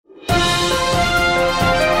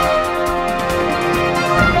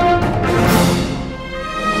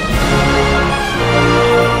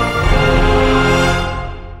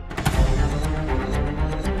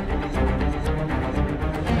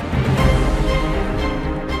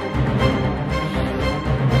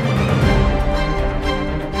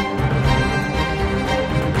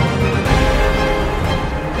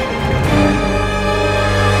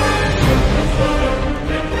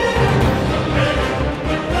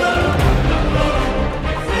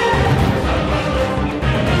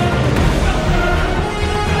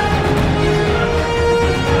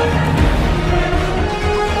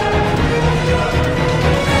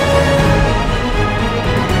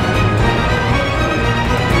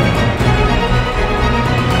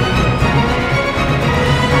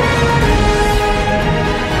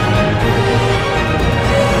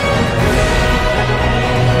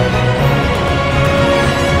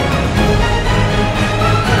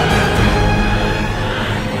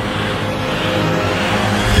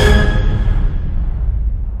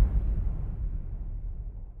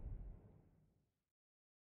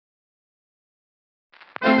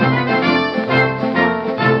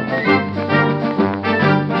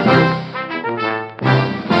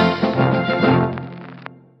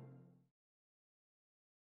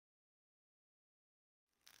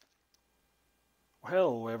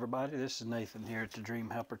Hello everybody, this is Nathan here at the Dream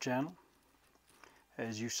Helper channel.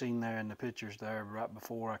 As you've seen there in the pictures there right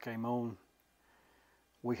before I came on,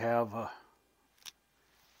 we have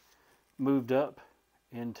moved up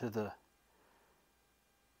into the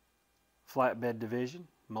flatbed division,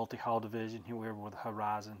 multi-haul division here with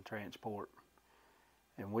Horizon Transport.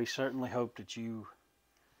 And we certainly hope that you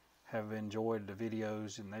have enjoyed the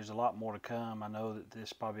videos, and there's a lot more to come. I know that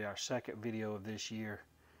this is probably our second video of this year.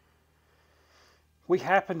 We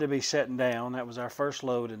happened to be setting down. That was our first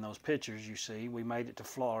load in those pictures you see. We made it to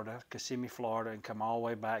Florida, Kissimmee, Florida, and come all the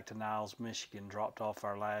way back to Niles, Michigan. Dropped off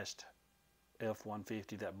our last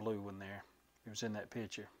F-150, that blue one there. It was in that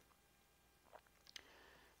picture.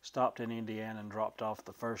 Stopped in Indiana and dropped off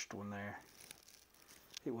the first one there.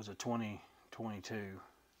 It was a 2022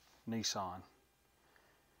 Nissan.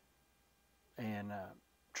 And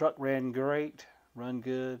truck ran great, run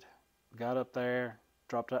good. Got up there,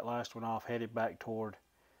 dropped that last one off, headed back toward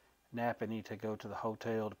Napanee to go to the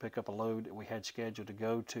hotel to pick up a load that we had scheduled to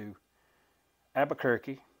go to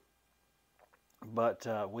Albuquerque. But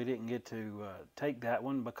we didn't get to take that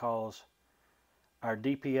one because our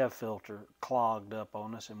DPF filter clogged up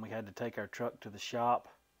on us, and we had to take our truck to the shop.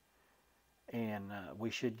 And we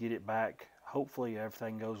should get it back. Hopefully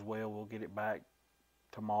everything goes well. We'll get it back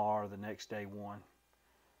tomorrow or the next day one.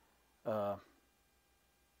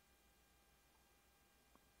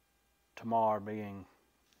 Tomorrow being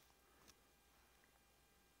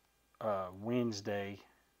Wednesday,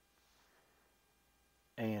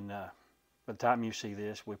 and by the time you see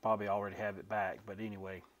this, we probably already have it back. But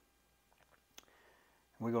anyway,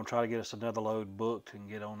 we're going to try to get us another load booked and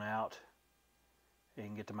get on out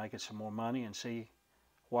and get to making some more money and see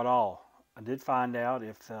what all. I did find out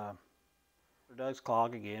if it does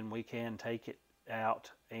clog again, we can take it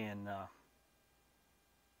out and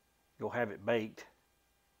go have it baked.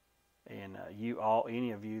 And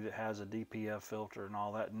any of you that has a DPF filter and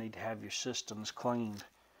all that need to have your systems cleaned.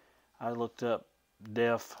 I looked up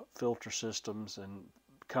DEF filter systems and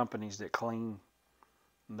companies that clean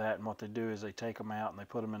that, and what they do is they take them out and they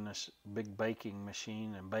put them in this big baking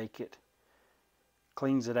machine and bake it.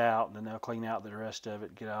 Cleans it out, and then they'll clean out the rest of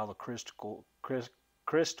it, get all the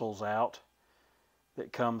crystals out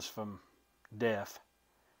that comes from DEF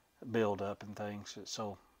buildup and things.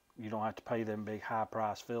 So you don't have to pay them big high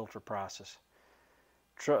price filter prices.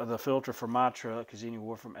 The filter for my truck is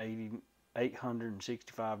anywhere from $865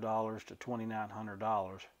 to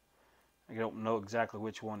 $2,900. I don't know exactly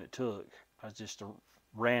which one it took. That's just a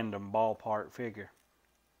random ballpark figure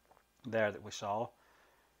there that we saw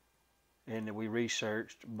and that we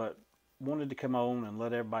researched, but wanted to come on and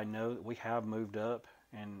let everybody know that we have moved up,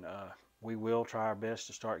 and we will try our best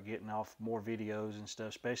to start getting off more videos and stuff,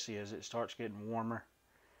 especially as it starts getting warmer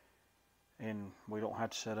and we don't have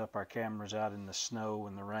to set up our cameras out in the snow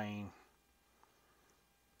and the rain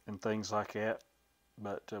and things like that.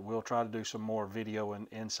 But we'll try to do some more video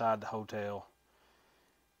inside the hotel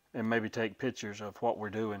and maybe take pictures of what we're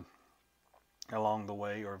doing along the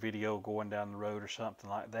way, or video going down the road or something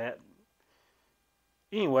like that.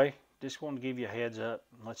 Anyway, just wanted to give you a heads up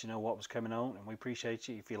and let you know what was coming on, and we appreciate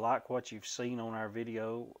you. If you like what you've seen on our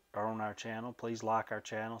video or on our channel, please like our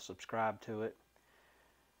channel, subscribe to it,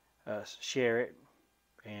 share it.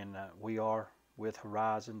 And we are with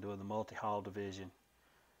Horizon doing the multi-haul division,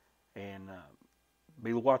 and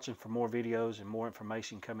be watching for more videos and more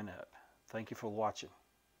information coming up. Thank you for watching.